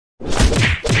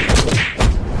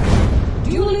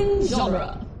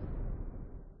genre.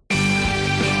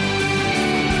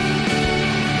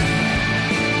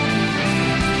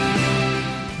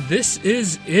 This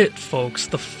is it, folks.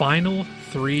 The final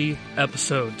 3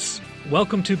 episodes.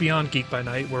 Welcome to Beyond Geek by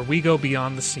Night, where we go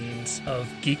beyond the scenes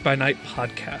of Geek by Night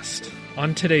podcast.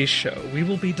 On today's show, we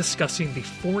will be discussing the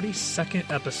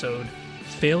 42nd episode,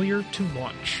 Failure to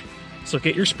Launch. So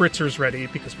get your spritzers ready,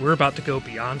 because we're about to go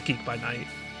beyond Geek by Night.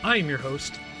 I am your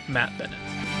host, Matt Bennett.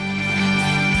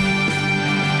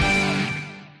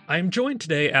 I am joined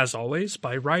today, as always,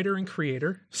 by writer and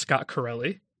creator Scott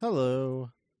Carelli.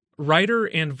 Hello. Writer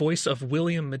and voice of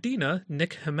William Medina,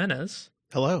 Nick Jimenez.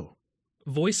 Hello.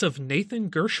 Voice of Nathan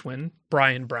Gershwin,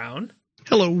 Brian Brown.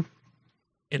 Hello.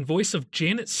 And voice of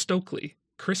Janet Stokely,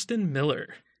 Kristin Miller.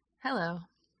 Hello.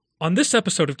 On this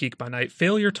episode of Geek by Night,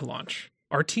 Failure to Launch,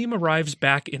 our team arrives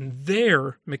back in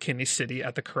their McKinney City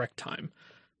at the correct time.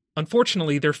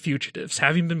 Unfortunately, they're fugitives,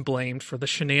 having been blamed for the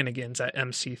shenanigans at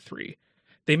MC3.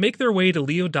 They make their way to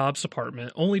Leo Dobbs'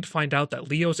 apartment, only to find out that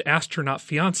Leo's astronaut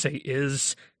fiancé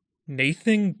is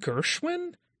Nathan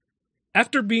Gershwin?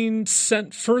 After being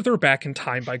sent further back in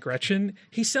time by Gretchen,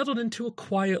 he settled into a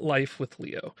quiet life with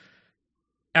Leo.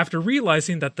 After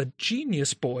realizing that the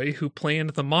genius boy who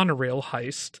planned the monorail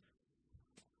heist,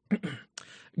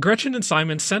 Gretchen and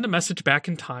Simon send a message back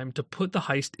in time to put the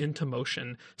heist into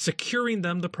motion, securing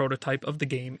them the prototype of the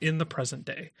game in the present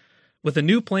day. With a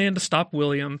new plan to stop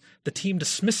William, the team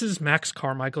dismisses Max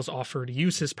Carmichael's offer to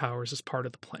use his powers as part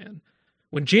of the plan.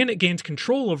 When Janet gains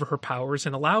control over her powers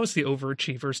and allows the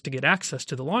overachievers to get access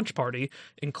to the launch party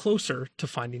and closer to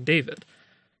finding David,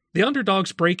 the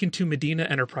underdogs break into Medina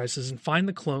Enterprises and find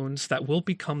the clones that will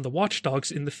become the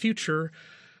watchdogs in the future,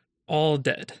 all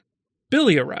dead.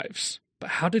 Billy arrives, but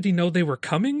how did he know they were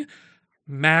coming?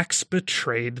 Max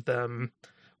betrayed them.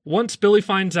 Once Billy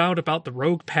finds out about the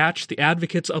rogue patch the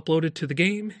Advocates uploaded to the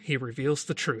game, he reveals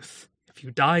the truth. If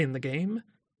you die in the game,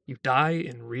 you die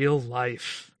in real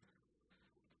life.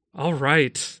 All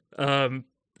right.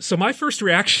 So my first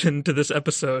reaction to this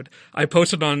episode, I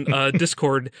posted on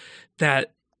Discord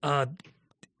that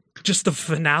just the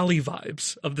finale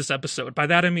vibes of this episode. By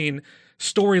that I mean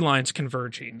storylines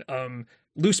converging,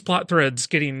 loose plot threads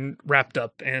getting wrapped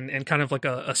up, and kind of like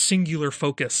a singular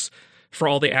focus for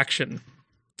all the action.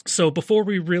 So before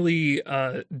we really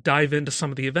dive into some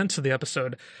of the events of the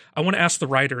episode, I want to ask the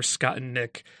writers, Scott and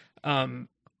Nick,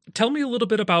 tell me a little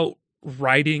bit about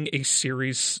writing a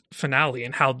series finale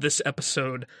and how this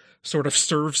episode sort of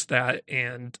serves that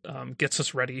and gets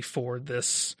us ready for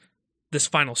this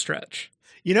final stretch.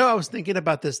 You know, I was thinking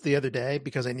about this the other day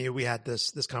because I knew we had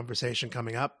this conversation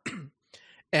coming up.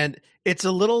 And it's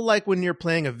a little like when you're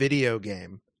playing a video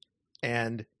game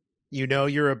and you know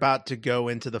you're about to go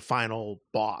into the final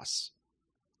boss.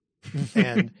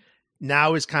 And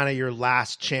now is kind of your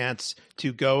last chance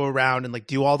to go around and like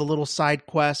do all the little side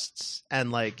quests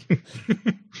and like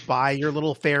buy your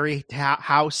little fairy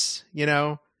house, you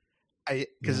know,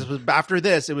 because it was after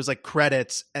this, it was like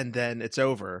credits and then it's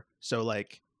over. So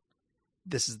like,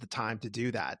 this is the time to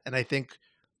do that. And I think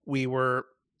we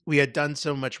had done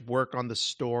so much work on the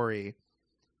story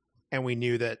and we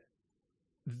knew that,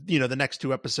 you know, the next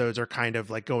 2 episodes are kind of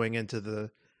like going into the,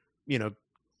 you know,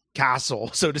 castle,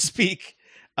 so to speak,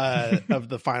 of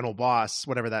the final boss,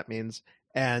 whatever that means.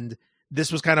 And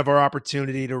this was kind of our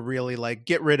opportunity to really like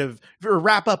get rid of or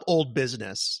wrap up old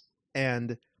business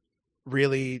and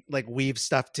really like weave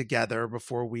stuff together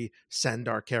before we send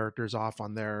our characters off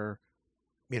on their,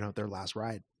 you know, their last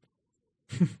ride.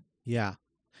 Yeah.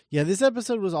 This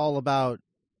episode was all about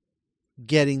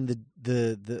getting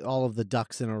the all of the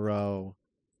ducks in a row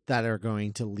that are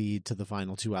going to lead to the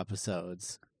final 2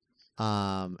 episodes.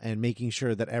 And making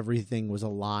sure that everything was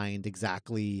aligned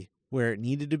exactly where it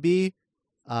needed to be.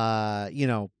 You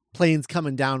know, planes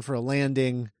coming down for a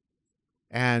landing,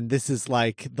 and this is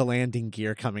like the landing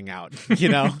gear coming out, you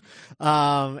know?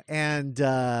 And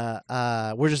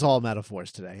we're just all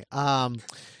metaphors today.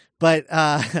 But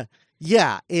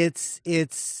yeah, it's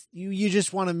you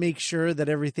just want to make sure that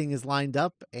everything is lined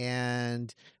up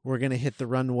and we're going to hit the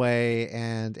runway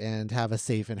and have a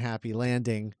safe and happy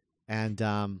landing.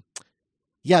 And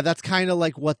yeah, that's kind of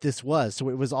like what this was. So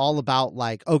it was all about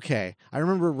like, okay, I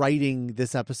remember writing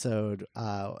this episode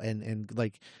and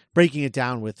like breaking it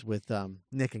down with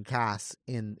Nick and Cass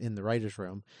in the writer's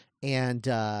room, and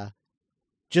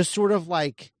just sort of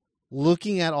like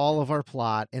looking at all of our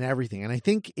plot and everything. And I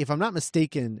think, if I'm not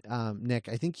mistaken, Nick,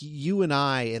 I think you and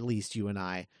I, at least you and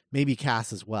I, maybe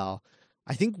Cass as well,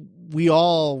 I think we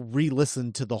all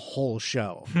re-listened to the whole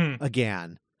show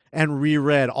again. and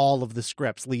reread all of the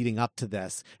scripts leading up to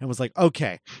this and was like,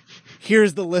 okay,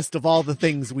 here's the list of all the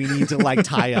things we need to like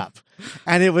tie up.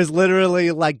 And it was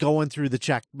literally like going through the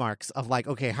check marks of like,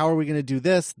 okay, how are we going to do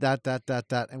this, that.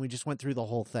 And we just went through the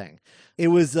whole thing. It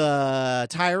was a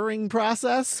tiring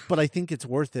process, but I think it's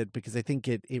worth it because I think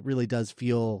it really does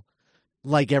feel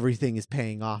like everything is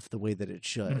paying off the way that it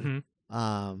should.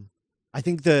 Mm-hmm. I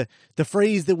think the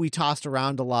phrase that we tossed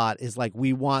around a lot is like,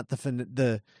 we want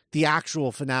the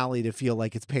actual finale to feel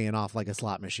like it's paying off like a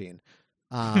slot machine.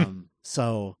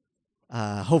 So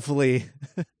hopefully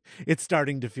it's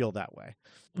starting to feel that way.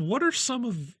 What are some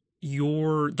of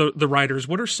the writers,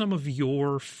 what are some of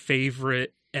your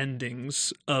favorite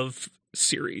endings of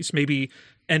series? Maybe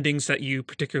endings that you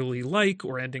particularly like,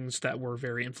 or endings that were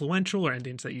very influential, or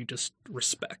endings that you just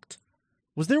respect?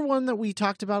 Was there one that we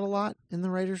talked about a lot in the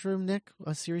writer's room, Nick?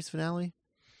 A series finale?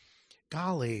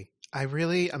 Golly,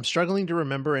 I'm struggling to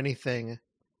remember anything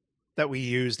that we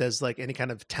used as like any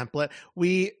kind of template.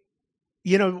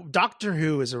 Doctor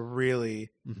Who is we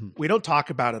don't talk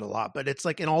about it a lot, but it's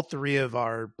like in all three of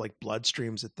our like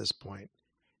bloodstreams at this point.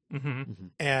 Mm-hmm. Mm-hmm.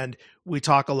 And we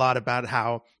talk a lot about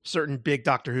how certain big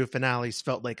Doctor Who finales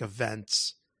felt like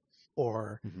events,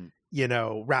 or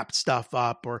wrapped stuff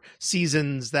up, or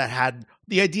seasons that had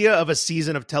the idea of a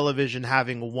season of television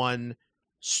having one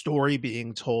story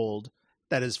being told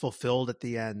that is fulfilled at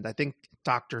the end. I think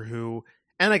Doctor Who,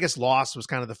 and I guess Lost, was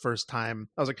kind of the first time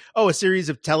I was like, oh, a series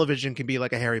of television can be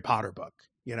like a Harry Potter book,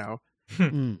 but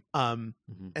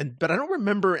I don't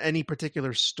remember any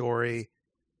particular story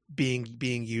being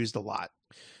used a lot.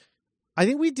 I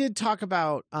think we did talk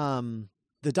about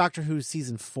the Doctor Who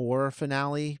season 4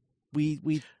 finale.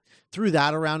 We threw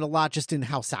that around a lot, just in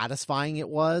how satisfying it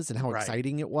was and how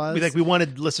exciting it was. We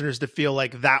wanted listeners to feel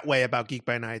like that way about Geek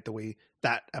by Night, the way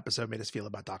that episode made us feel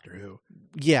about Doctor Who.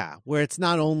 Yeah, where it's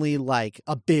not only like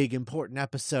a big important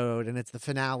episode and it's the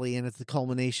finale and it's the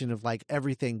culmination of like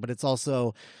everything, but it's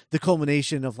also the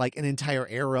culmination of like an entire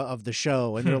era of the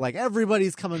show. And they're like,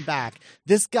 everybody's coming back.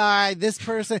 This guy, this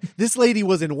person, this lady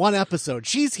was in one episode.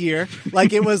 She's here.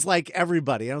 Like, it was like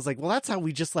everybody. And I was like, well, that's how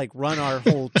we just like run our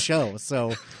whole show.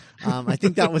 So I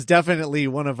think that was definitely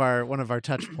one of our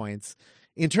touch points.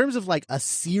 In terms of like a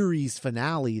series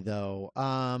finale though,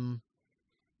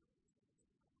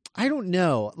 I don't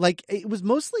know. Like, it was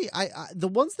mostly the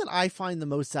ones that I find the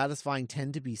most satisfying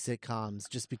tend to be sitcoms,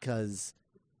 just because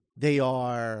they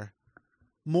are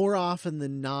more often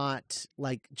than not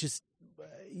like just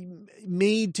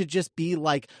made to just be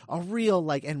like a real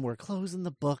like, and we're closing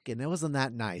the book and it wasn't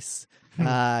that nice,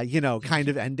 kind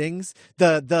of endings.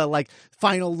 The like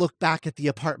final look back at the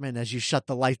apartment as you shut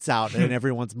the lights out and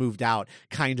everyone's moved out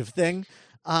kind of thing.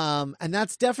 And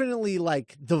that's definitely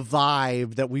like the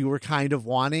vibe that we were kind of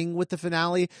wanting with the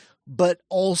finale, but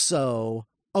also,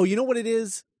 you know what it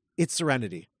is? It's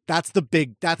Serenity. That's the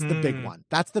big one.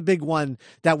 That's the big one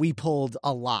that we pulled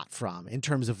a lot from in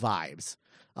terms of vibes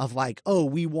of like,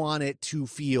 we want it to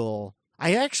feel.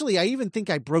 I even think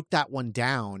I broke that one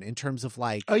down in terms of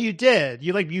like. Oh, you did.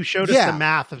 You showed us the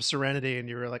math of Serenity, and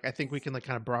you were like, I think we can like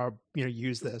kind of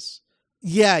use this.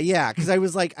 Yeah. Cause I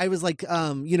was like,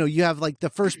 you have like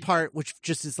the first part, which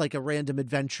just is like a random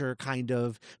adventure kind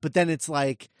of, but then it's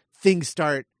like things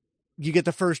start, you get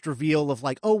the first reveal of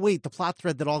like, oh wait, the plot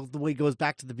thread that all the way goes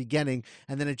back to the beginning.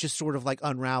 And then it just sort of like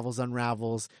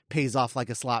unravels, pays off like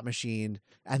a slot machine.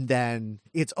 And then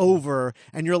it's over.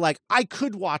 And you're like, I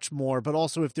could watch more, but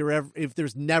also if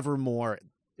there's never more,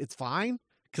 it's fine.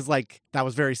 Cause like that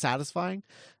was very satisfying.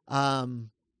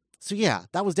 So yeah,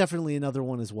 that was definitely another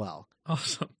one as well.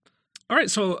 Awesome. All right,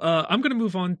 so I'm going to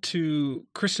move on to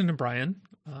Kristin and Brian,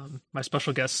 my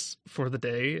special guests for the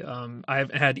day. I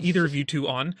haven't had either of you two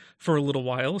on for a little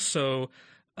while, so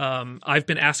I've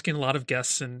been asking a lot of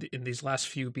guests in these last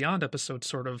few Beyond episodes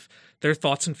sort of their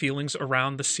thoughts and feelings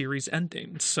around the series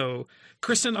ending. So,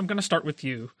 Kristin, I'm going to start with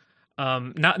you.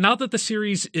 Now that the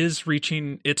series is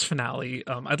reaching its finale,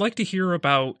 I'd like to hear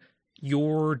about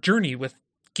your journey with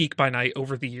Geek by Night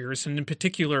over the years, and in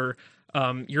particular,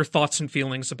 your thoughts and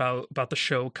feelings about the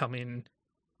show coming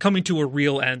to a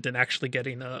real end and actually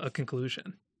getting a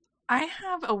conclusion. I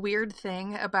have a weird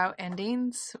thing about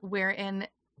endings wherein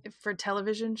for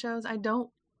television shows, I don't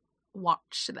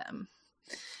watch them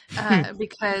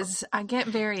because I get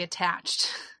very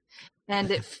attached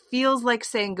and it feels like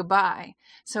saying goodbye.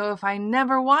 So if I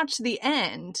never watch the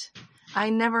end, I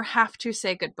never have to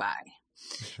say goodbye.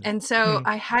 And so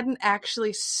I hadn't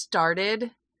actually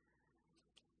started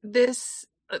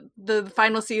the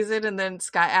final season, and then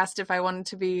Scott asked if I wanted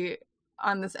to be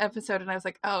on this episode, and I was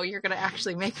like, oh, you're going to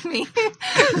actually make me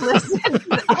listen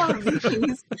to all of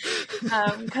these.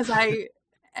 Because I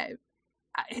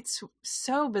it's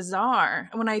so bizarre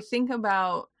when I think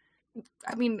about,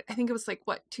 I mean, I think it was like,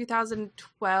 what,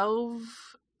 2012?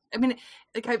 I mean,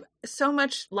 like, so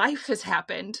much life has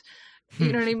happened.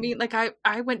 You know what I mean? Like,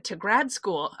 I went to grad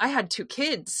school. I had 2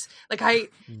 kids. Like, I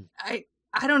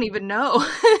don't even know.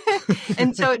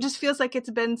 And so it just feels like it's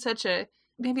been such a,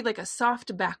 maybe like a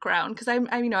soft background, because I'm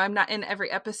not in every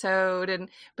episode,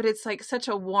 but it's like such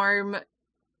a warm,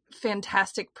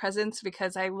 fantastic presence,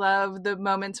 because I love the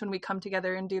moments when we come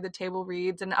together and do the table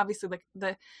reads. And obviously, like,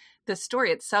 the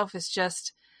story itself is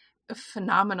just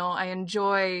phenomenal. I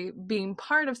enjoy being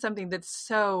part of something that's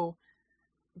so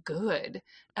good.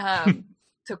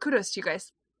 So kudos to you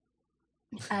guys.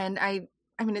 And I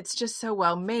mean, it's just so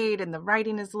well made, and the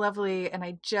writing is lovely. And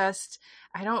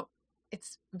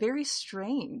it's very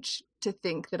strange to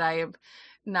think that I am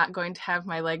not going to have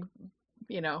my, like,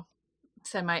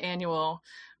 semi-annual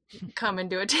come and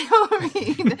do a table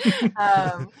read.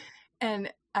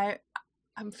 And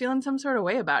I'm feeling some sort of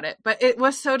way about it, but it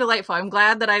was so delightful. I'm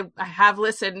glad that I have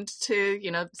listened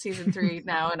to, season 3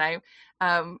 now. And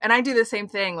I do the same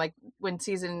thing. Like, when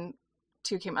season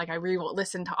 2 came, like, I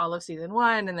listened to all of season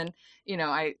 1, and then,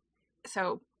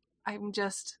 I'm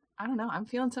just, I don't know, I'm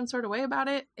feeling some sort of way about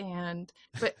it.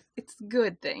 But it's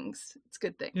good things. It's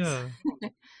good things. Yeah.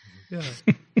 Yeah.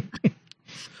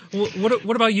 Well,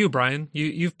 what about you, Brian?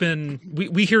 You've been,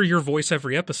 we hear your voice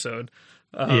every episode.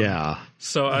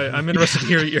 So I'm interested to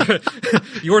hear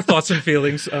your thoughts and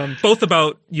feelings, both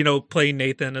about, playing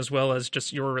Nathan, as well as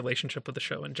just your relationship with the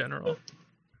show in general.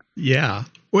 Yeah.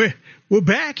 Well,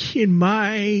 back in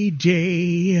my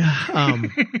day,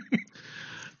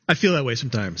 I feel that way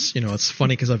sometimes. It's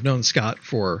funny because I've known Scott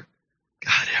for,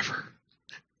 God, ever.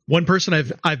 One person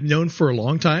I've known for a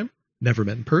long time, never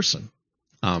met in person.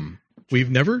 We've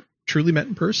never truly met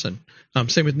in person.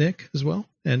 Same with Nick as well.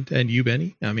 And you,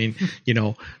 Benny. I mean,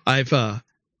 I'm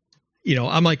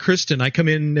like Kristin. I come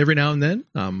in every now and then.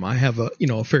 I have a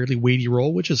fairly weighty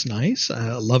role, which is nice.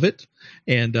 I love it.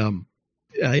 And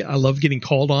I love getting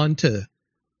called on to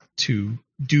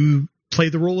play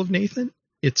the role of Nathan.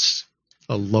 It's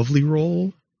a lovely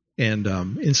role, and in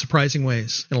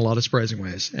a lot of surprising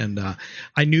ways. And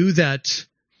I knew that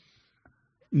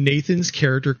Nathan's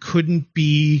character couldn't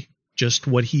be just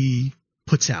what he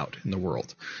puts out in the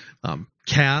world.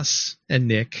 Cass and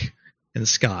Nick and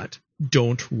Scott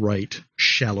don't write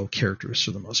shallow characters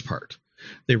for the most part.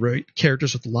 They write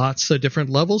characters with lots of different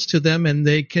levels to them, and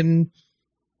they can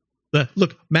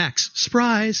look, Max,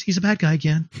 surprise, he's a bad guy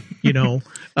again,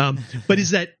 but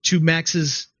is that to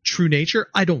Max's true nature?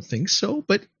 I don't think so,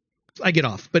 but I get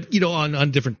off, but on a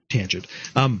different tangent.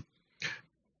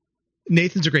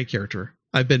 Nathan's a great character.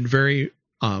 I've been very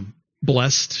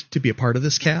blessed to be a part of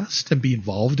this cast and be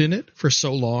involved in it for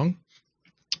so long.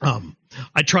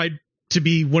 I tried to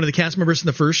be one of the cast members in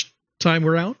the first time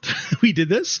around we did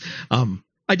this. I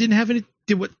didn't have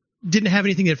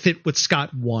anything that fit what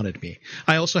Scott wanted me.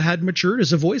 I also hadn't matured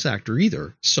as a voice actor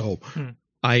either. So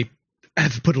I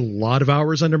have put a lot of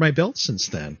hours under my belt since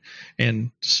then.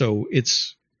 And so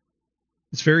it's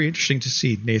very interesting to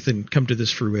see Nathan come to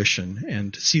this fruition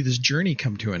and to see this journey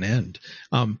come to an end.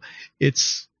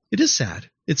 It is sad.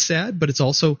 It's sad, but it's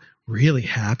also really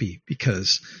happy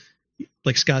because,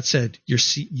 like Scott said,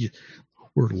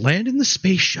 we're landing the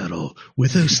space shuttle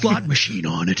with a slot machine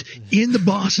on it in the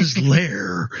boss's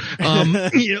lair.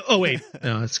 Oh wait,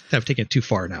 no, I've taken it too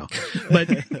far now. But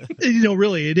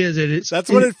really, it is. That's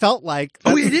what it felt like.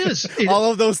 It is.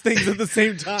 All of those things at the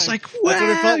same time. It's like, wow, that's what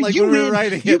it felt like when we were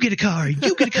writing it. You get a card.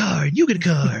 You get a card. You get a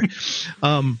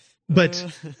card.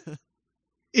 But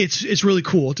it's really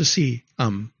cool to see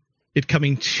it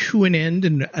coming to an end,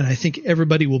 and I think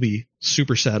everybody will be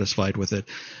super satisfied with it.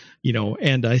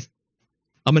 And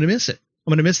I'm going to miss it.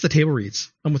 I'm going to miss the table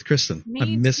reads. I'm with Kristin.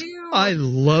 I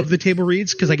love the table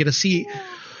reads because I get to see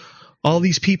all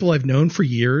these people I've known for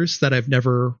years that I've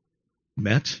never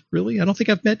met, really. I don't think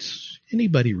I've met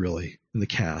anybody really in the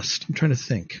cast. I'm trying to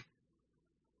think.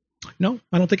 No,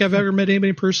 I don't think I've ever met anybody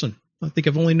in person. I think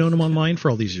I've only known them online for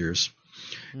all these years.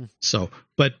 So,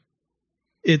 but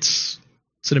it's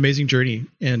an amazing journey.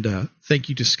 And thank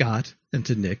you to Scott and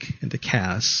to Nick and to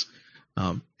Cass.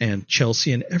 And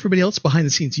Chelsea and everybody else behind the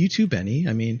scenes, you too, Benny.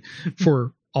 I mean,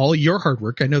 for all your hard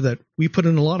work. I know that we put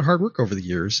in a lot of hard work over the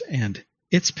years, and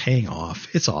it's paying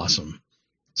off. It's awesome.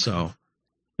 So,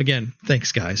 again,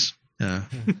 thanks, guys,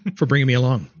 for bringing me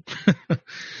along.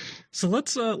 So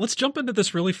let's jump into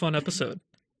this really fun episode.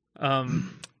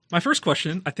 My first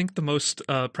question, I think the most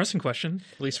pressing question,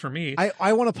 at least for me.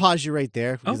 I want to pause you right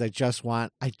there because I just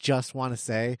want to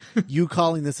say you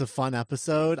calling this a fun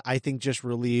episode, I think just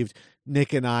relieved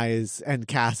Nick and I's and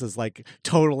Cass's like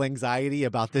total anxiety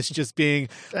about this just being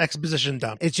exposition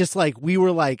dump. It's just like we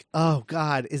were like, oh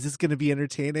God, is this going to be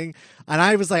entertaining? And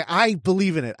I was like, I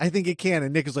believe in it. I think it can.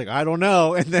 And Nick was like, I don't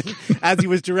know. And then as he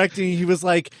was directing, he was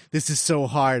like, this is so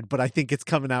hard, but I think it's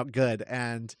coming out good.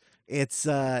 And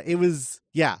it was.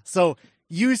 So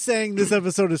you saying this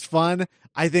episode is fun,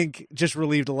 I think just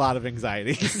relieved a lot of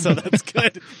anxiety. So that's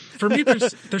good. For me,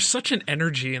 there's such an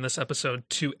energy in this episode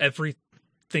to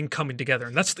everything coming together.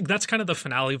 And that's kind of the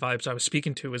finale vibes I was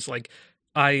speaking to, is like,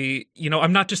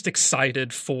 I'm not just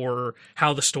excited for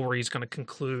how the story is going to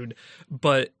conclude,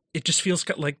 but it just feels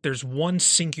like there's one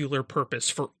singular purpose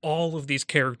for all of these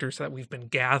characters that we've been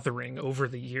gathering over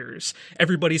the years.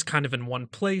 Everybody's kind of in one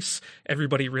place.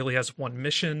 Everybody really has one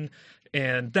mission.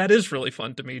 And that is really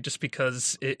fun to me, just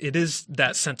because it is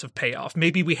that sense of payoff.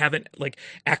 Maybe we haven't like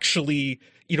actually,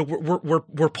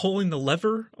 we're pulling the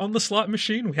lever on the slot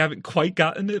machine. We haven't quite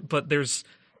gotten it, but there's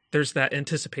that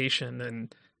anticipation.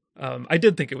 And I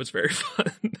did think it was very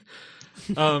fun.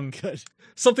 Good.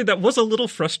 Something that was a little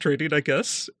frustrating, I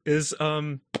guess, is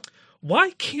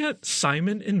why can't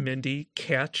Simon and Mindy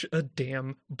catch a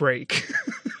damn break?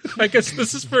 I guess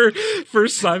this is for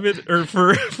Simon, or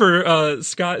for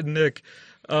Scott and Nick.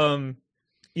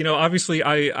 Obviously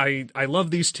I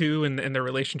love these two, and their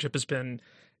relationship has been,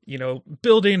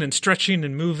 building and stretching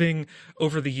and moving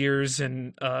over the years.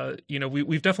 And,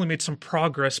 we've definitely made some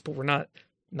progress, but we're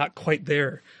not quite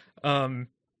there.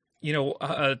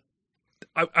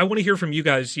 I want to hear from you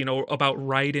guys, about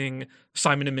writing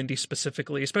Simon and Mindy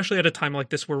specifically, especially at a time like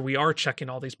this where we are checking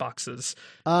all these boxes.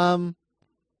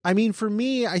 I mean, for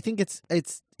me, I think it's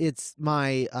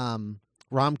my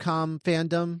rom-com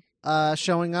fandom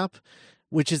showing up,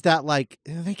 which is that like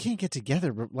they can't get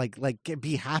together, but like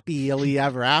be happily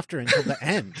ever after until the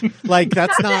end. Like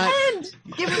that's not.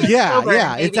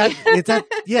 It's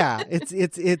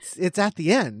at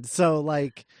the end. So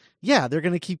like. Yeah, they're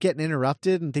going to keep getting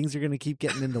interrupted and things are going to keep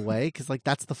getting in the way because, like,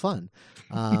 that's the fun.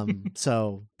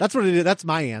 So that's what it is. That's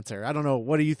my answer. I don't know.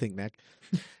 What do you think, Nick?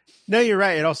 No, you're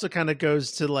right. It also kind of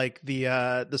goes to, like,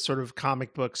 the sort of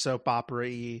comic book soap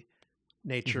opera-y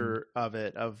nature of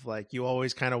it, of, like, you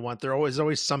always kind of want, there's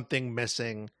always something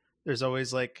missing. There's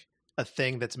always, like, a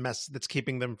thing that's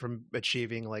keeping them from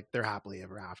achieving, like, their happily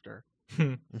ever after.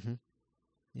 Mm-hmm.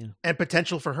 Yeah. And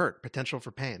potential for hurt, potential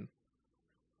for pain.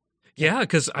 Yeah,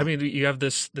 because I mean, you have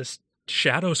this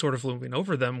shadow sort of looming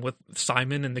over them with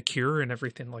Simon and the cure and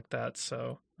everything like that.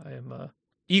 So I am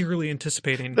eagerly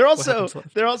anticipating. They're also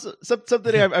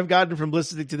something I've gotten from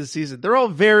listening to the season. They're all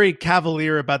very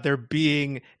cavalier about there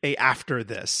being a after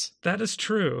this. That is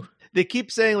true. They keep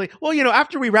saying like, well,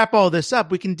 after we wrap all this up,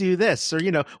 we can do this, or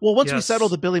well, once we settle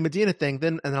the Billy Medina thing,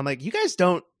 then, and I'm like, you guys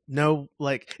don't know,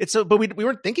 like it's so, but we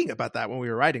weren't thinking about that when we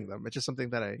were writing them. It's just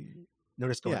something that I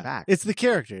noticed going back. It's the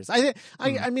characters. I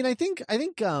mean, I think I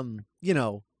think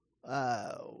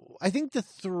the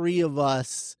three of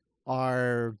us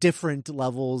are different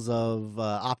levels of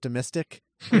optimistic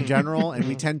in general, and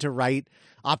we tend to write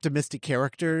optimistic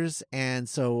characters, and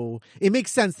so it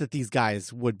makes sense that these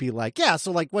guys would be like, yeah,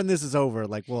 so like when this is over,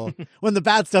 like when the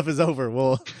bad stuff is over,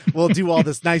 we'll do all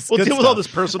this nice we'll good deal stuff. with all this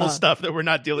personal stuff that we're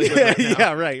not dealing with right now.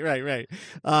 Yeah, right.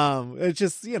 It's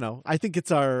just, I think it's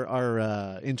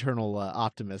our internal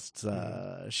optimists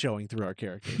showing through our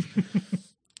characters.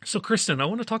 So Kristin, I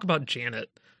want to talk about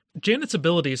Janet. Janet's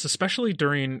abilities, especially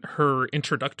during her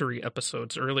introductory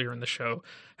episodes earlier in the show,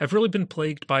 have really been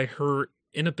plagued by her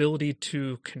inability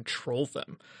to control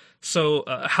them. So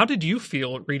how did you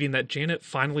feel reading that Janet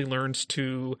finally learns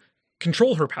to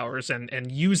control her powers and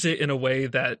use it in a way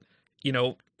that,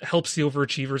 helps the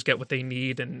overachievers get what they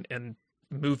need and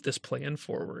move this plan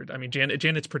forward? I mean,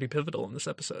 Janet's pretty pivotal in this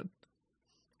episode.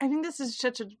 I think this is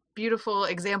such a beautiful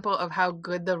example of how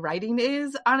good the writing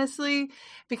is, honestly,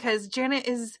 because Janet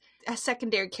is a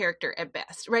secondary character at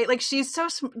best, right? Like she's so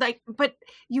but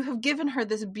you have given her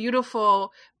this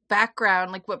beautiful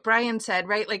background, like what Brian said,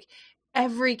 right? Like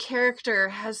every character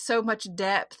has so much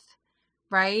depth,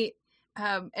 right?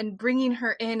 And bringing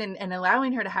her in and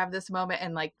allowing her to have this moment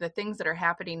and like the things that are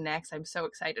happening next, I'm so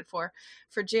excited for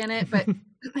Janet. But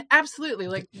absolutely,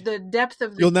 like the depth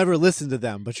of you'll never listen to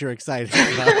them, but you're excited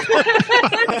about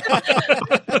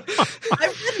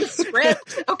I've read the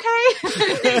script, okay?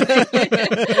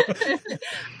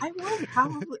 I will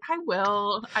probably. I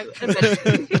will.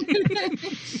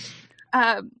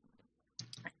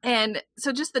 And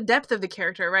so just the depth of the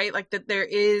character, right? Like that there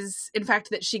is, in fact,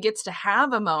 that she gets to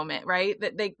have a moment, right?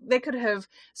 That they could have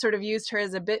sort of used her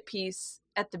as a bit piece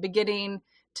at the beginning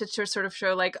to sort of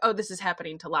show like, oh, this is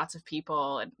happening to lots of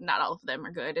people and not all of them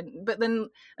are good. But then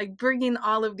like bringing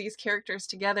all of these characters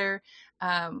together,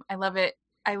 I love it.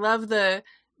 I love the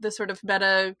sort of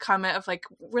meta comment of like,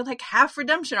 we're like half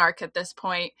redemption arc at this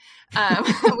point.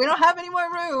 We don't have any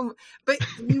more room, but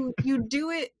you do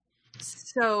it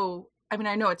so, I mean,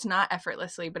 I know it's not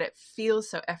effortlessly, but it feels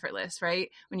so effortless, right?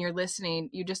 When you're listening,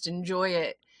 you just enjoy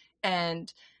it.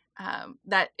 And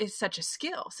that is such a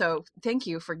skill. So thank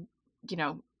you for,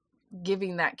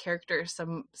 giving that character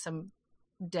some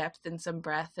depth and some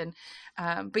breadth. And,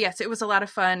 but yes, it was a lot of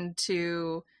fun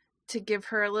to give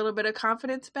her a little bit of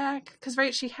confidence back. Cause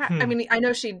right. She had, I mean, I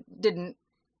know she didn't,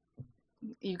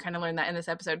 you kind of learned that in this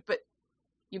episode, but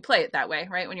you play it that way,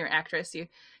 right? When you're an actress, you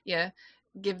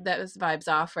give those vibes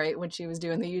off, right? When she was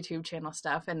doing the YouTube channel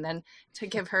stuff, and then to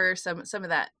give her some of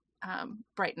that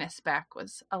brightness back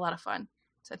was a lot of fun.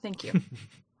 So thank you.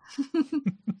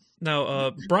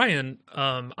 Now, Brian,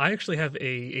 I actually have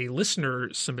a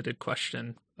listener submitted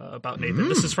question about Nathan.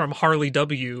 This is from Harley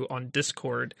W on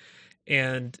Discord.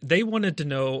 And they wanted to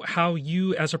know how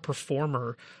you, as a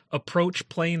performer, approach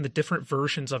playing the different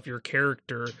versions of your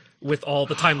character with all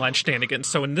the timeline shenanigans.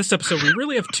 So in this episode, we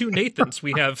really have two Nathans.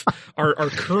 We have our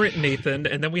current Nathan,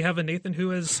 and then we have a Nathan who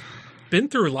has been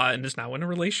through a lot and is now in a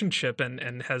relationship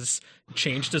and has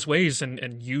changed his ways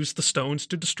and used the stones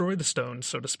to destroy the stones,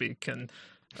 so to speak. And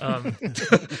that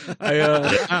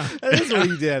is what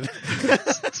he did.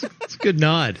 It's a good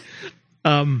nod.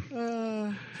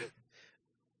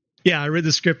 Yeah, I read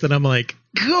the script and I'm like,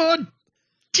 God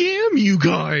damn you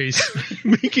guys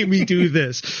making me do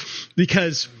this.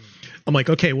 Because I'm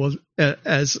like, okay, well,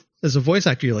 as a voice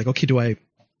actor, you're like, okay, do I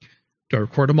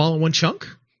record them all in one chunk?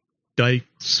 Do I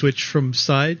switch from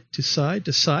side to side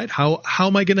to side? How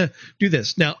am I going to do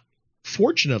this? Now,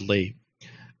 fortunately,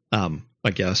 I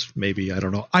guess, maybe, I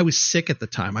don't know. I was sick at the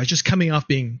time. I was just coming off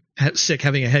being sick,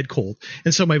 having a head cold.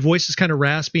 And so my voice is kind of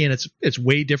raspy and it's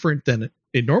way different than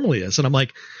it normally is. And I'm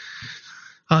like,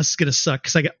 oh, this is going to suck.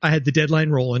 Cause I had the deadline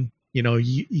rolling,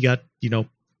 you got,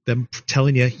 them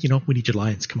telling you, we need your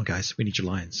lines. Come on, guys. We need your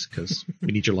lines because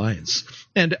we need your lines.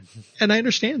 And I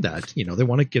understand that, they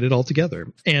want to get it all together.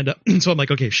 And so I'm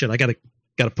like, okay, shit, I gotta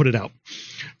put it out.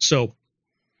 So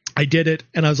I did it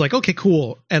and I was like, okay,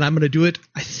 cool. And I'm going to do it.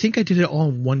 I think I did it all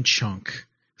in one chunk,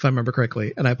 if I remember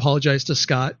correctly. And I apologized to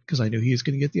Scott because I knew he was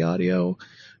going to get the audio and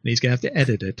he's going to have to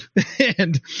edit it.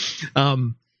 And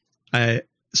I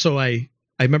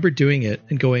remember doing it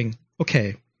and going,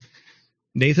 okay,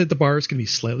 Nathan at the bar is going to be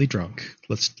slightly drunk.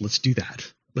 Let's do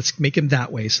that. Let's make him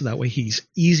that way. So that way he's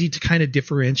easy to kind of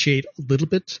differentiate a little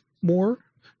bit more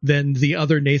than the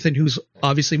other Nathan, who's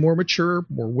obviously more mature,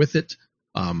 more with it,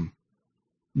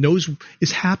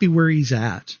 is happy where he's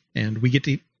at. And we get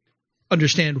to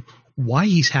understand why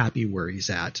he's happy where he's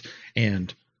at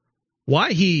and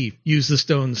why he used the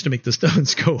stones to make the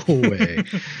stones go away,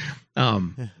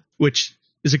 which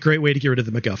is a great way to get rid of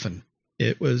the MacGuffin.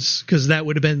 It was because that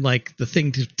would have been like the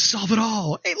thing to solve it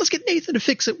all. Hey, let's get Nathan to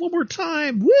fix it one more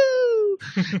time. Woo!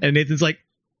 And Nathan's like,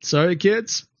 sorry,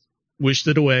 kids, wished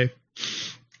it away,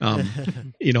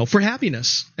 for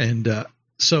happiness. And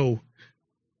so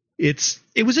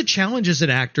it was a challenge as an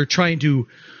actor trying to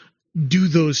do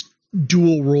those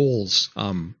dual roles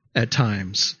at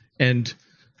times and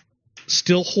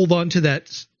still hold on to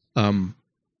that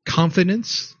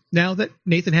confidence now that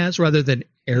Nathan has rather than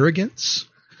arrogance.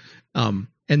 And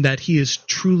that he is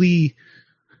truly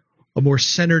a more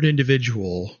centered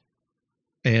individual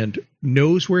and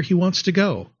knows where he wants to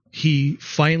go. He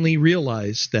finally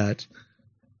realized that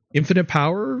infinite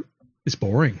power is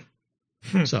boring.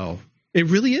 So it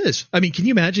really is. I mean, can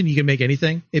you imagine you can make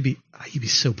anything? He'd be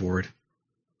so bored.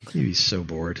 He'd be so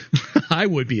bored. I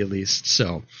would be, at least.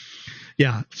 So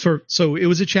yeah, so it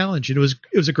was a challenge, and it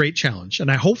was a great challenge. And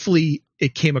hopefully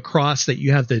it came across that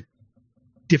you have the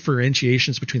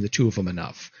differentiations between the two of them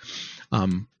enough.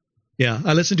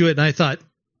 I listened to it and I thought,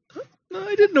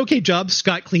 I did an okay job.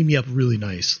 Scott cleaned me up really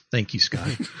nice. Thank you, Scott.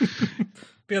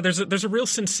 Yeah, there's a real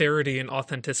sincerity and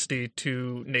authenticity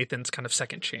to Nathan's kind of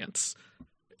second chance.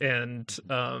 And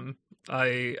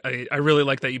I really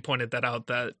like that you pointed that out,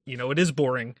 that, it is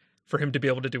boring for him to be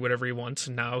able to do whatever he wants.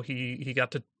 And now he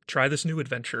got to try this new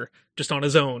adventure just on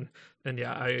his own. And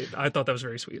yeah, I thought that was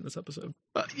very sweet in this episode.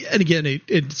 And again,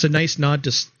 it's a nice nod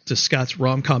to Scott's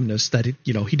rom-comness that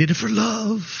he did it for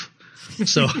love.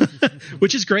 So,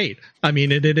 which is great. I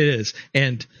mean, it is.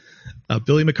 And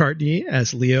Billy McCartney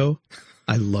as Leo,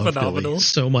 I love Billy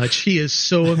so much. He is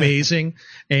so amazing.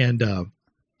 And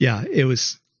yeah,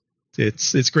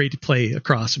 it's great to play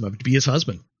across from him, to be his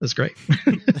husband. That's great.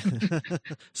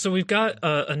 So we've got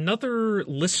another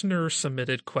listener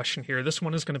submitted question here. This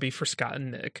one is going to be for Scott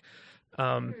and Nick.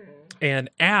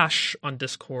 And Ash on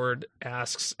Discord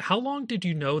asks, how long did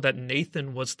you know that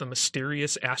Nathan was the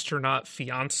mysterious astronaut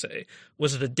fiance?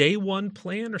 Was it a day one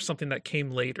plan or something that came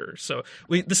later? So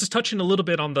this is touching a little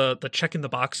bit on the checking the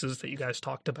boxes that you guys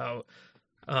talked about.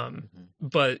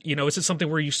 But, is it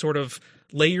something where you sort of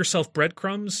lay yourself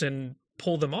breadcrumbs and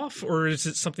pull them off? Or is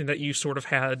it something that you sort of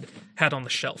had on the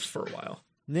shelf for a while?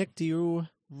 Nick, do you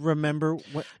remember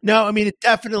what? No, I mean,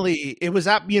 it was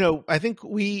at, I think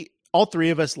all three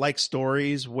of us like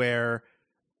stories where,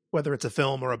 whether it's a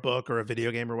film or a book or a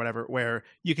video game or whatever, where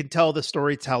you can tell the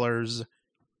storytellers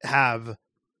are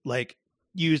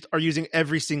using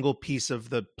every single piece of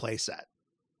the play set.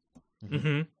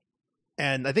 Mm-hmm.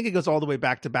 And I think it goes all the way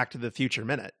back to the Future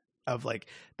Minute of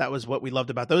that was what we loved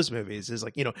about those movies is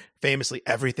famously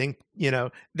everything,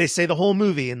 they say the whole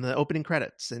movie in the opening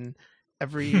credits and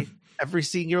every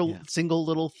single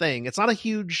little thing. It's not a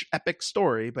huge epic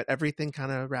story, but everything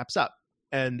kind of wraps up.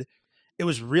 And it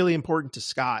was really important to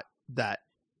Scott that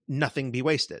nothing be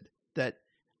wasted. That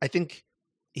I think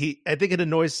it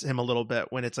annoys him a little bit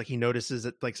when it's he notices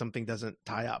that something doesn't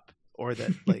tie up, or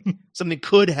that something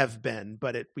could have been,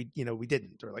 but we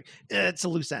didn't, or it's a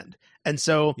loose end. And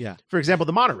so, for example,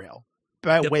 the monorail,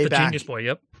 way back Genius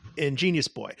Boy, in Genius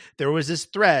Boy, there was this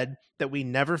thread that we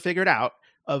never figured out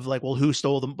of who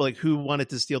stole them, who wanted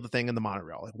to steal the thing in the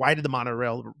monorail? Why did the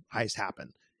monorail heist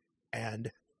happen?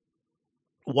 And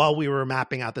while we were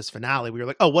mapping out this finale, we were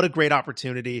like, oh, what a great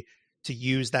opportunity to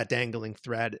use that dangling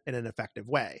thread in an effective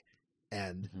way.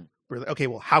 And we're like, okay,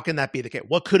 well, how can that be the case?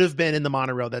 What could have been in the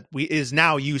monorail that is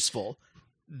now useful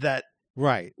that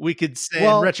we could say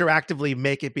and retroactively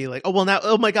make it be oh, well, now,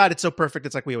 oh my God, it's so perfect.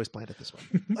 It's we always planned it this way.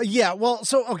 Yeah. Well,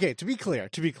 so, okay. To be clear,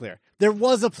 there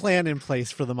was a plan in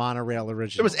place for the monorail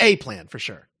originally. It was a plan for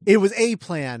sure. It was a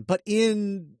plan, but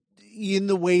in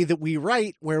the way that we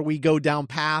write, where we go down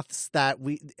paths that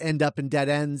we end up in dead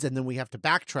ends and then we have to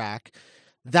backtrack,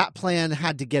 that plan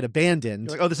had to get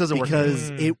abandoned. You're oh, this doesn't work because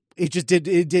it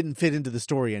didn't fit into the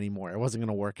story anymore. It wasn't going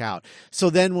to work out. So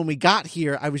then when we got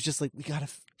here, I was just we got to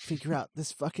figure out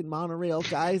this fucking monorail,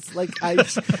 guys.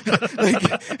 It's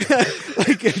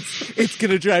going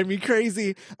to drive me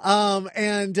crazy.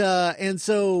 And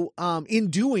so in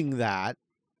doing that,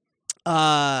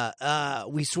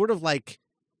 we sort of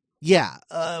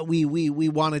we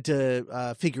wanted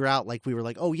to figure out we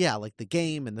were oh yeah, the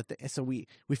game and so we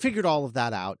figured all of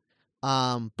that out.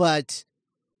 But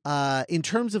in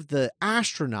terms of the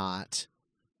astronaut,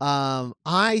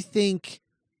 I think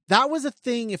that was a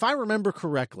thing. If I remember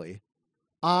correctly,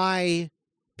 I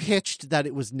pitched that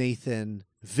it was Nathan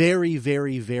very,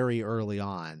 very, very early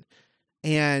on,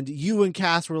 and you and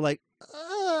Cass were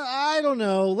I don't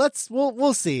know.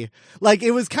 We'll see.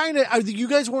 It was kind of, you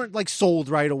guys weren't sold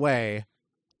right away,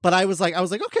 but I was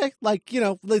okay,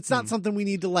 it's not something we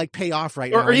need to pay off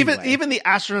right now. Or even the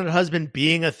astronaut husband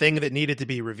being a thing that needed to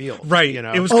be revealed. Right.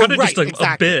 It was kind of just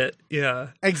a bit. Yeah.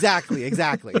 Exactly.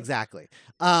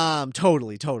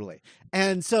 Totally.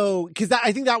 And so, because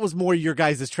I think that was more your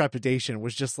guys' trepidation,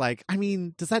 was just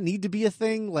does that need to be a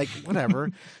thing?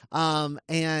 Whatever.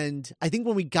 And I think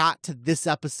when we got to this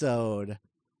episode,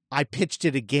 I pitched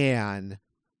it again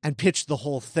and pitched the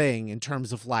whole thing in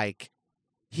terms of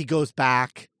he goes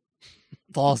back,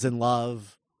 falls in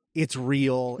love. It's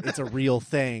real. It's a real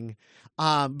thing.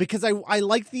 Because I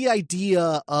like the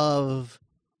idea of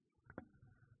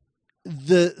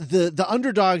the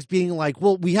underdogs being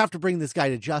well, we have to bring this guy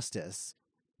to justice,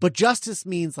 but justice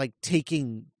means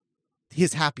taking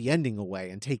his happy ending away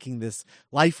and taking this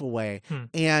life away.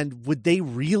 And would they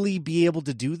really be able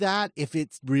to do that if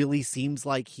it really seems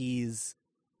like he's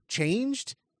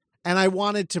changed? And I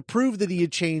wanted to prove that he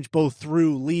had changed both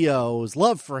through Leo's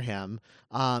love for him,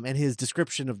 and his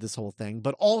description of this whole thing,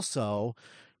 but also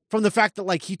from the fact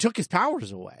that he took his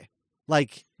powers away.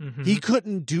 He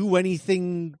couldn't do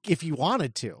anything if he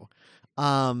wanted to.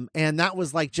 And that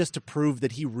was just to prove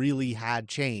that he really had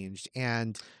changed.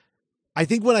 And I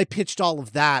think when I pitched all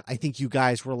of that, I think you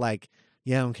guys were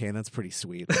yeah, okay, that's pretty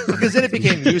sweet. Because then it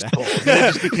became useful. It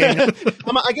just became,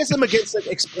 I guess I'm against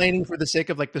explaining for the sake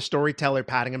of the storyteller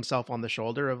patting himself on the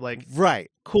shoulder of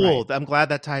right, cool. Right. I'm glad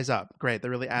that ties up. Great. That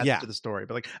really adds to the story.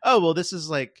 But oh, well, this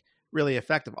is really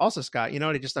effective. Also, Scott,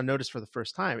 what I noticed for the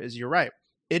first time is you're right.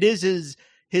 It is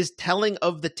his telling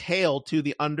of the tale to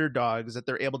the underdogs that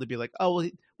they're able to be oh, well,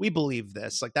 we believe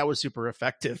this. That was super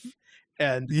effective.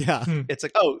 And it's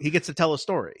oh, he gets to tell a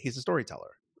story. He's a storyteller.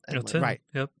 And That's it. Right.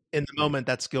 Yep. In the moment,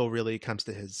 that skill really comes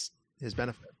to his his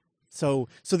benefit. So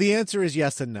the answer is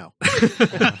yes and no.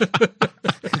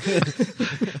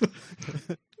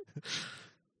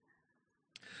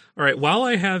 All right. While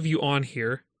I have you on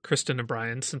here, Kristin and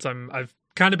Brian, since I've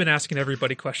kind of been asking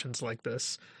everybody questions like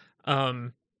this,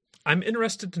 I'm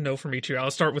interested to know from each of you.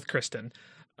 I'll start with Kristin.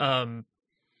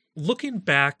 Looking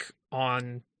back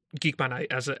on Geek by Night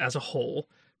as a whole,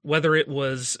 whether it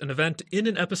was an event in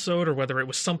an episode or whether it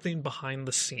was something behind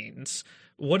the scenes,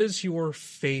 what is your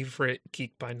favorite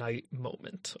Geek by Night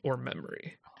moment or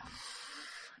memory?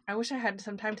 I wish I had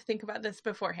some time to think about this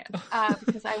beforehand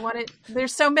because I wanted.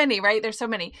 There's so many, right? There's so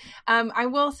many. I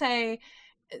will say,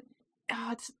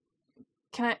 Oh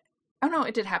no,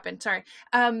 it did happen. Sorry.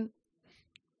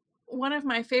 One of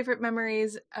my favorite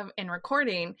memories in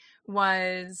recording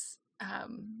was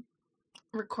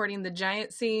recording the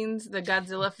giant scenes, the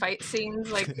Godzilla fight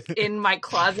scenes, like in my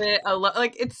closet alone.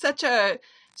 Like, it's such a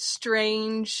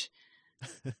strange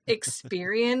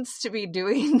experience to be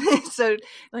doing this. So,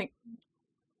 like,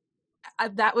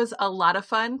 that was a lot of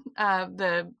fun.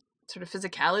 The sort of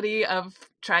physicality of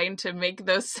trying to make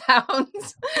those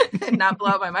sounds and not blow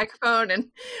out my microphone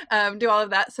and do all of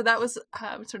that. So that was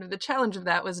sort of the challenge of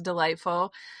that was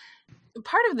delightful.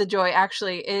 Part of the joy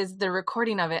actually is the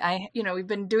recording of it. We've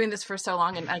been doing this for so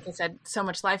long, and like I said, so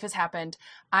much life has happened.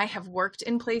 I have worked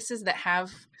in places that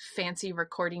have fancy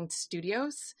recording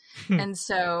studios. And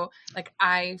so like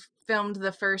I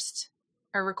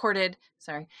recorded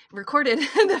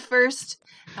the first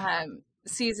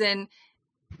season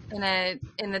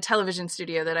in the television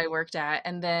studio that I worked at.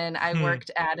 And then I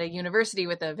worked at a university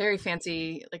with a very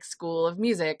fancy like school of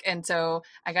music. And so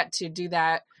I got to do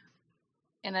that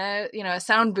in a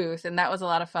sound booth, and that was a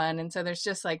lot of fun. And so there's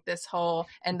just like this whole,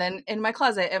 and then in my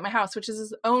closet at my house, which is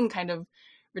its own kind of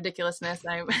ridiculousness.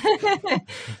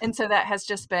 And so that has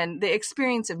just been the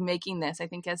experience of making this, I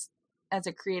think as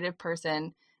a creative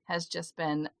person, has just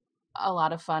been a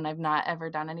lot of fun. I've not ever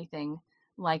done anything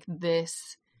like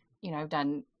this. I've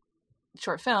done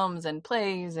short films and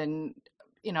plays and,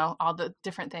 all the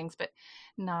different things, but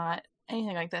not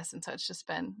anything like this. And so it's just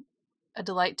been a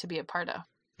delight to be a part of.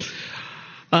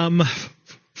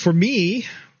 For me,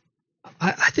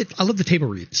 I love the table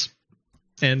reads.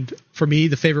 And for me,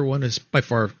 the favorite one is by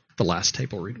far the last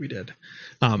table read we did.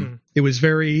 It was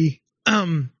very,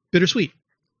 bittersweet.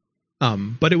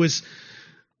 But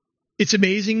it's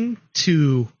amazing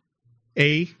to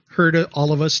herd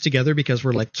all of us together because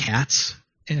we're like cats,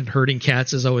 and herding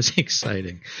cats is always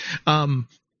exciting.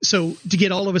 So to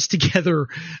get all of us together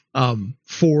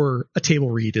for a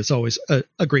table read is always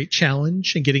a great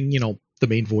challenge, and getting, the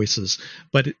main voices.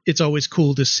 But it's always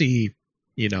cool to see,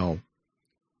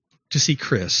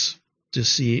 Chris, to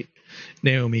see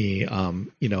Naomi,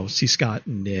 see Scott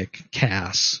and Nick,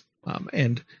 Cass,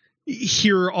 and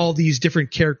hear all these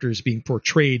different characters being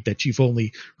portrayed that you've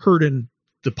only heard in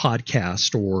the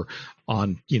podcast or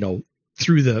on,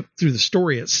 through the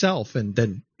story itself. And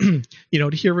then, to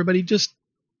hear everybody just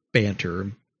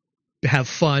banter, have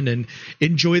fun, and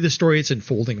enjoy the story it's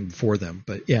unfolding for them.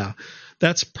 But yeah,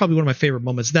 that's probably one of my favorite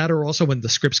moments. That, or also when the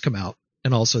scripts come out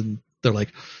and all of a sudden they're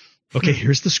like, okay,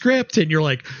 here's the script. And you're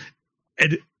like,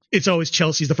 and it's always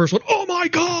Chelsea's the first one. Oh my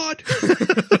God.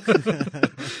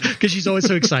 Cause she's always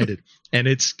so excited, and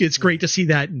it's great to see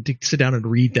that and to sit down and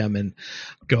read them and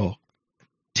go,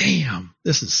 damn,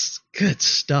 this is good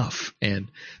stuff. And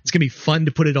it's going to be fun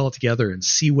to put it all together and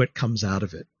see what comes out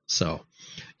of it. So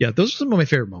yeah, those are some of my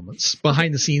favorite moments,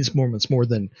 behind the scenes moments, more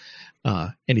than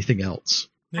anything else.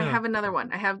 Yeah. I have another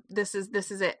one. This is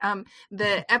it.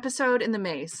 The episode in the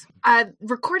maze,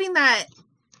 recording that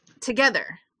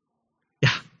together.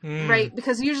 Yeah. Right.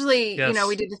 Because usually, Yes.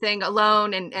 We do the thing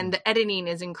alone, and the editing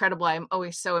is incredible. I'm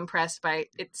always so impressed by,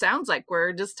 it sounds like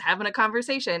we're just having a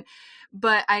conversation,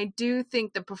 but I do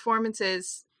think the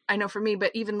performances, I know for me,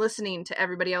 but even listening to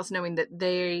everybody else, knowing that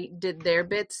they did their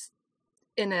bits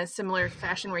in a similar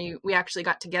fashion where we actually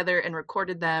got together and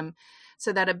recorded them.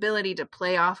 So that ability to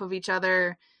play off of each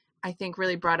other, I think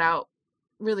really brought out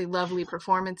really lovely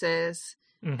performances.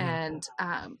 Mm-hmm. And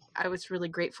I was really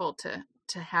grateful to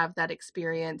have that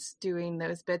experience doing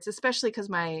those bits, especially because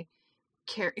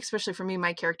especially for me,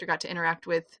 my character got to interact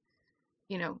with,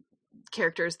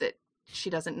 characters that she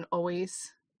doesn't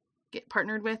always get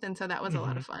partnered with. And so that was a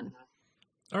lot of fun.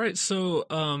 All right.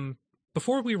 So,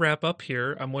 before we wrap up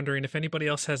here, I'm wondering if anybody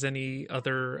else has any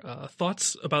other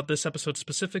thoughts about this episode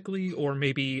specifically, or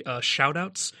maybe shout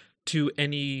outs to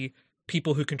any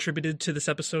people who contributed to this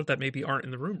episode that maybe aren't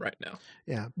in the room right now.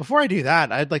 Yeah. Before I do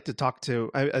that, I'd like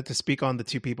to speak on the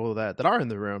two people that are in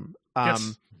the room.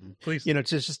 Yes, please.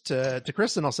 Just to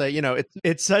Kristin, I'll say,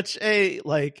 it's such a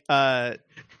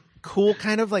cool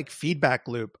kind of like feedback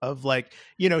loop of like,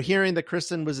 hearing that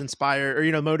Kristin was inspired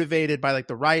or, motivated by like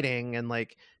the writing, and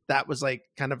like that was like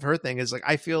kind of her thing, is like,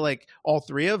 I feel like all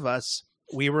three of us,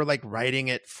 we were like writing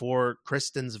it for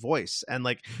Kristin's voice, and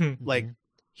like, like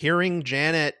hearing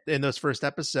Janet in those first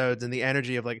episodes and the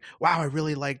energy of like, wow, I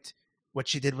really liked what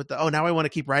she did with now I want to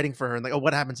keep writing for her. And like, oh,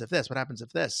 what happens if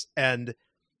this? And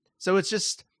so it's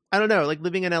just, I don't know, like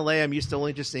living in LA, I'm used to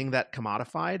only just seeing that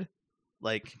commodified,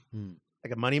 like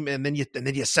a money, and then you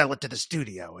sell it to the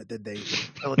studio, and then they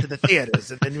sell it to the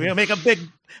theaters, and then we make a big,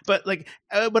 but like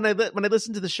when I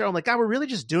listen to the show, I'm like, God, we're really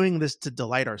just doing this to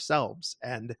delight ourselves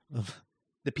and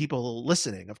the people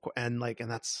listening, of course. And like, and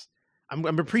that's, I'm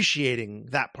appreciating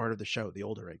that part of the show the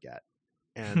older I get.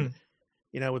 And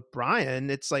with Brian,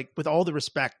 it's like, with all the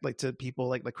respect, like to people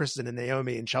like Kristin and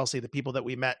Naomi and Chelsea, the people that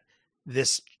we met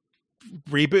this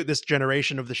reboot, this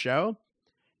generation of the show,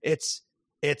 it's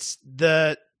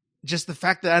the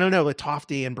fact that, I don't know, like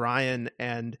Tofty and Brian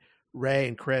and Ray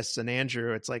and Chris and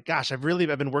Andrew, it's like, gosh, I've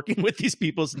been working with these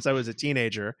people since I was a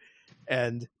teenager,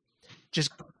 and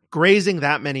just grazing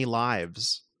that many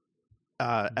lives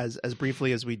as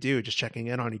briefly as we do, just checking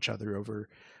in on each other over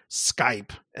Skype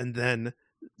and then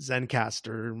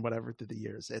Zencaster and whatever through the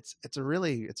years. It's a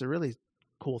really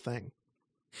cool thing.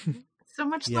 So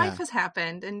much life has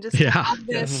happened, and just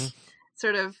this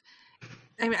sort of,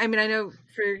 I mean, I know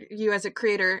for you as a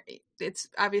creator, it's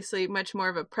obviously much more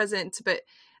of a presence, but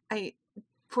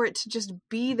for it to just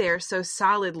be there so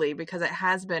solidly, because it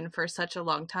has been for such a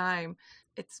long time,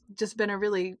 it's just been a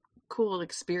really cool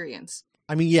experience.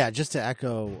 I mean, yeah, just to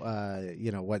echo,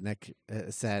 what Nick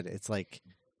said, it's like,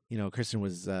 Kristin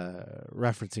was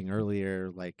referencing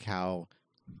earlier, like how,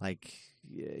 like,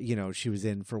 she was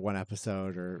in for one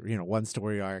episode or, one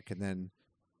story arc, and then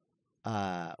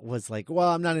was like, well,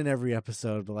 I'm not in every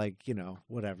episode, but like,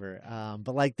 whatever.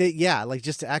 But like, like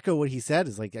just to echo what he said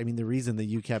is like, I mean, the reason that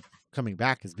you kept coming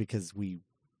back is because we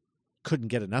couldn't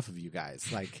get enough of you guys.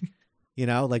 Like,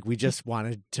 like we just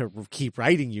wanted to keep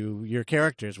writing your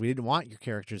characters. We didn't want your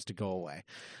characters to go away.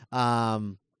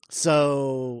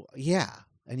 So yeah.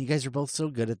 And you guys are both so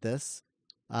good at this.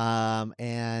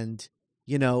 And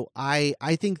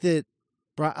I think that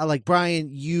like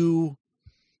Brian,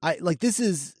 this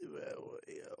is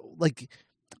like,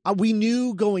 we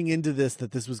knew going into this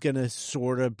that this was going to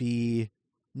sort of be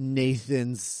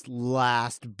Nathan's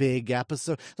last big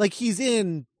episode. Like he's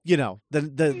in,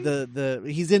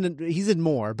 he's in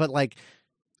more, but like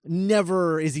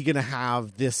never is he going to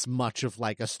have this much of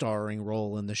like a starring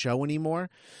role in the show anymore.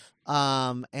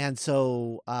 And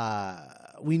so,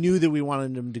 we knew that we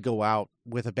wanted him to go out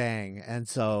with a bang. And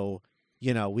so,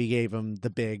 we gave him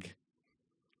the big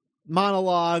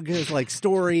monologue, his like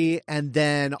story, and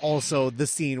then also the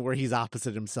scene where he's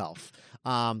opposite himself.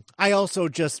 I also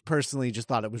just personally just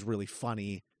thought it was really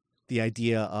funny, the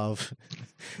idea of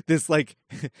this like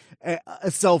a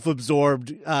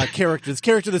self-absorbed character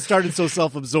that started so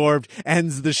self-absorbed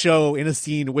ends the show in a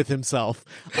scene with himself.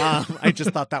 I just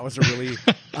thought that was a really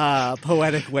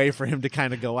poetic way for him to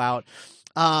kind of go out.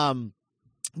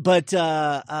 But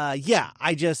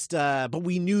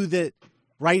we knew that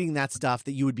writing that stuff,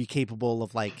 that you would be capable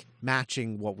of like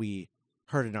matching what we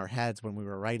heard in our heads when we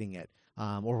were writing it,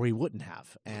 or we wouldn't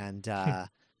have. And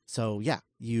so yeah,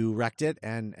 you wrecked it,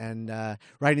 and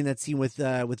writing that scene with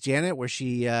Janet where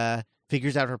she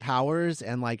figures out her powers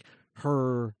and like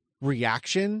her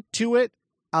reaction to it,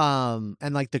 and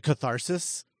like the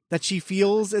catharsis that she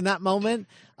feels in that moment.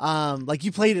 Like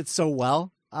you played it so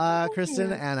well,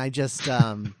 Kristin, and I just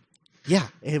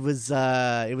it was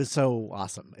so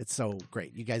awesome. It's so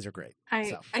great. You guys are great.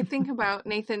 I think about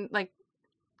Nathan, like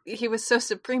he was so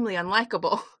supremely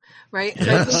unlikable, right?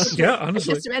 Yeah,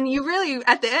 honestly. And you really,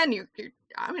 at the end,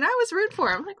 I was rooting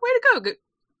for him. I'm like, way to go,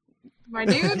 my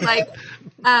dude. Like,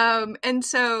 and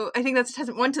so I think that's a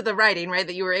testament, one, to the writing, right?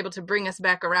 That you were able to bring us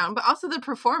back around, but also the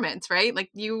performance, right? Like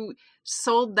you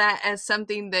sold that as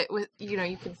something that was, you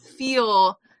could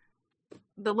feel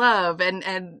the love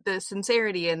and the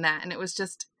sincerity in that. And it was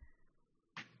just,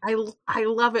 I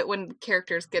love it when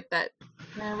characters get that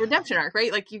redemption arc,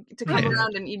 right? Like you to come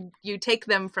around and you take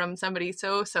them from somebody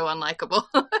so unlikable,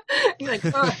 you're like,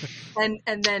 oh,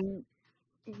 and then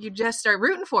you just start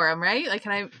rooting for him, right? Like,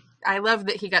 and I love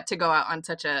that he got to go out on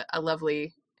such a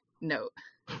lovely note.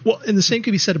 Well, and the same could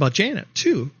be said about Janet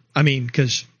too. I mean,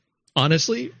 because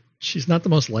honestly, she's not the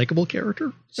most likable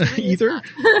character either.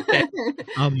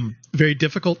 Very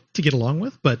difficult to get along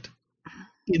with, but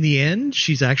in the end,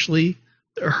 she's actually,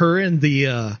 her and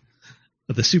the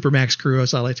Supermax crew,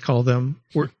 as I like to call them,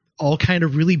 were all kind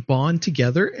of really bond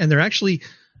together, and they're actually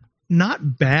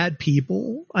not bad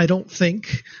people. I don't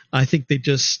think. I think they're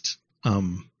just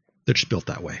built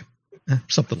that way.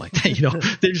 Something like that, you know.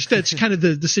 That's kind of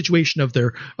the situation of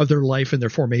their life and their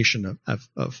formation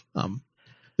of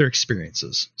their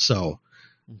experiences. So,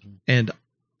 and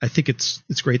I think it's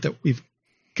great that we've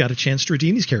got a chance to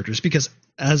redeem these characters, because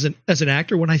as an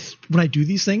actor, when I do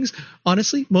these things,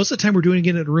 honestly, most of the time we're doing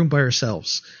it in a room by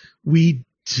ourselves. We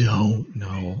don't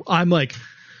know. I'm like,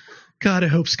 God, I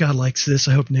hope Scott likes this.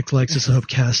 I hope Nick likes this. I hope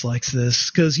Cass likes this.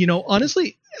 Because, you know,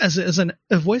 honestly, as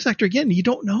a voice actor, again, you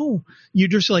don't know. You're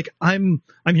just like, I'm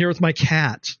here with my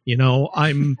cat. You know,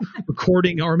 I'm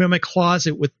recording, or I'm in my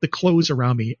closet with the clothes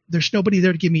around me. There's nobody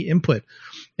there to give me input.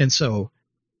 And so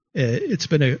it's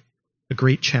been a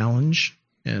great challenge.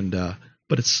 And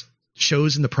but it's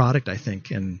shows in the product, I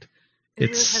think. And it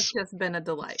it's has just been a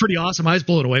delight. Pretty awesome. I was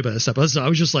blown away by this stuff. I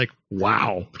was just like,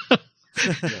 wow.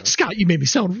 Scott, you made me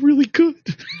sound really good.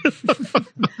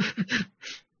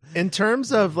 In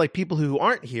terms of like people who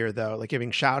aren't here though, like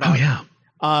giving shout out. Oh yeah.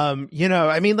 You know,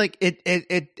 I mean, like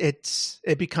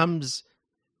it becomes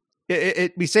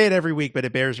we say it every week, but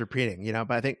it bears repeating, you know.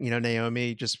 But I think, you know,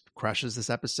 Naomi just crushes this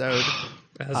episode.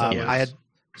 I had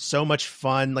so much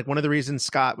fun. Like, one of the reasons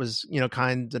Scott was, you know,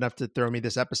 kind enough to throw me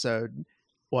this episode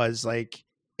was like,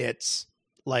 it's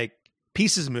like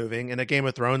pieces moving in a Game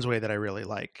of Thrones way that I really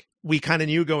like. We kind of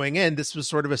knew going in, this was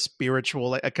sort of a spiritual,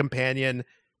 like a companion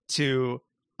to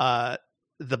the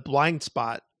Blind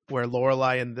Spot, where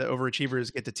Lorelai and the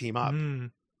Overachievers get to team up,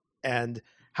 and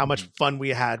how much fun we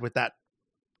had with that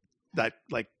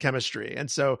like chemistry. And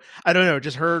so I don't know,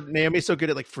 just Naomi's so good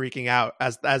at like freaking out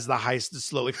as the heist is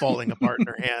slowly falling apart in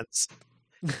her hands,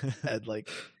 and like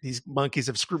these monkeys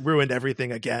have ruined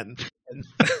everything again.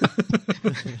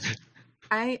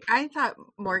 I thought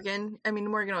Morgan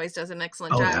always does an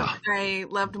excellent job. Yeah. I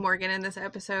loved Morgan in this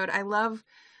episode. I love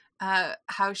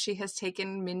how she has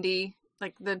taken Mindy,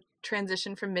 like the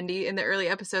transition from Mindy in the early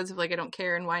episodes of like, I don't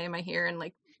care and why am I here, and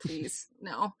like, please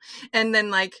no, and then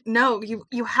like, no,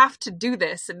 you have to do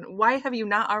this, and why have you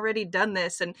not already done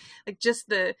this, and like just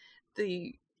the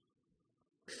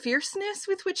fierceness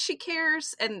with which she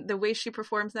cares and the way she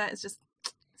performs that is just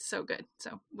so good.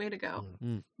 So way to go,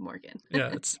 Morgan.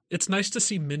 Yeah, it's nice to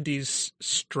see Mindy's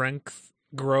strength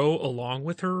grow along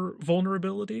with her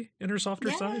vulnerability in her softer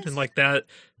side, and like that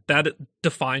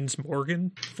defines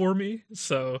Morgan for me.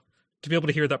 So to be able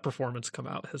to hear that performance come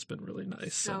out has been really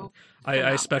nice. So I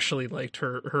especially liked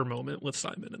her moment with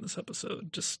Simon in this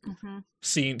episode, just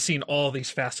seeing all these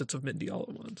facets of Mindy all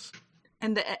at once.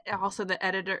 And also the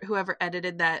editor, whoever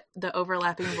edited the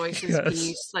overlapping voices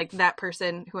piece, like that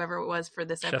person, whoever it was for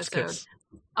this episode,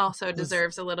 also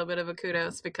deserves a little bit of a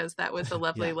kudos, because that was a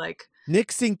lovely like. Nick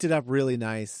synced it up really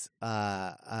nice,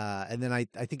 and then I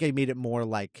think I made it more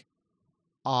like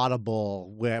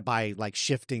audible, whereby like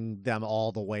shifting them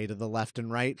all the way to the left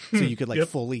and right, so you could like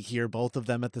fully hear both of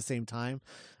them at the same time.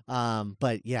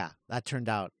 But yeah, that turned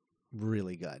out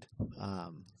really good.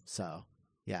 So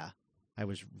yeah. I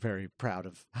was very proud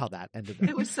of how that ended up.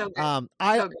 It was so good.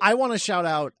 I want to shout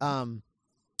out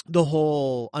the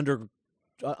whole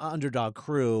underdog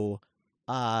crew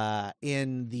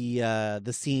in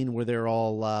the scene where they're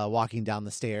all walking down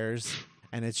the stairs,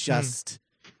 and it's just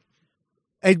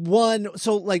like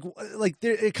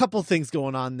there a couple things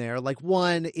going on there. Like,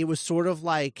 one, it was sort of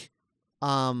like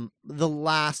the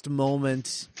last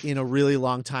moment in a really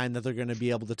long time that they're going to be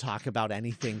able to talk about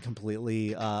anything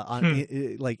completely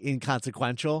like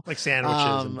inconsequential, like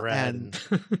sandwiches and bread, and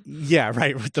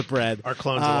with the bread, our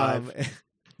clones alive.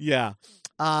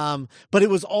 But it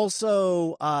was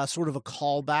also sort of a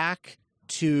callback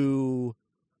to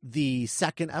the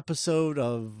second episode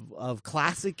of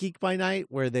classic Geek by Night,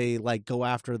 where they like go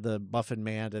after the Muffin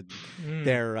Man, and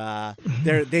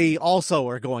they also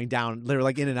are going down. They're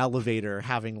like in an elevator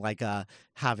having like a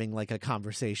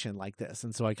conversation like this,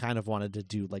 and so I kind of wanted to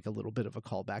do like a little bit of a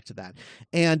callback to that.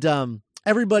 And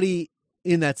everybody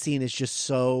in that scene is just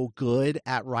so good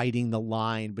at writing the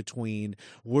line between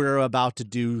we're about to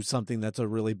do something that's a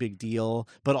really big deal,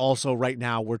 but also right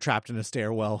now we're trapped in a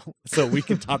stairwell, so we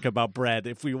can talk about bread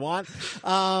if we want.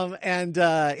 And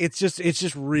it's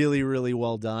just really, really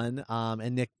well done.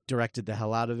 And Nick directed the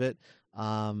hell out of it.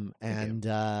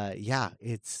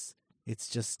 It's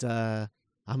just I'm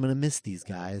gonna miss these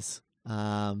guys.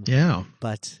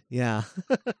 But yeah.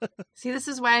 See, this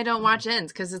is why I don't watch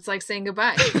ends, because it's like saying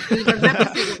goodbye. You don't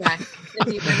have to say goodbye if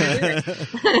you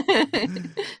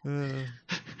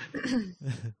do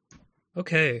it.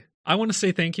 Okay, I want to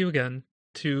say thank you again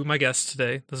to my guests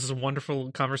today. This is a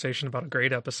wonderful conversation about a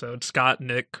great episode. Scott,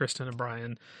 Nick, Kristin, and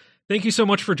Brian. Thank you so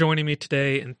much for joining me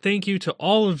today, and thank you to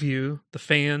all of you, the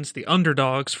fans, the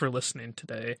underdogs, for listening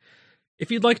today.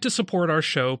 If you'd like to support our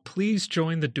show, please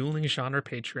join the Dueling Genre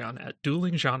Patreon at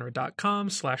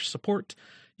duelinggenre.com/support.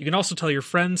 You can also tell your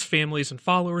friends, families, and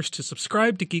followers to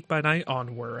subscribe to Geek by Night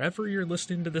on wherever you're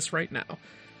listening to this right now.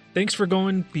 Thanks for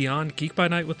going beyond Geek by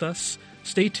Night with us.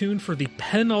 Stay tuned for the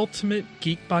penultimate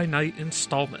Geek by Night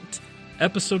installment,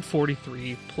 episode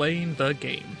 43, Playing the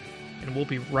Game. And we'll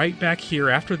be right back here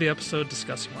after the episode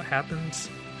discussing what happens.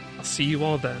 I'll see you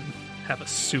all then. Have a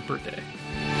super day.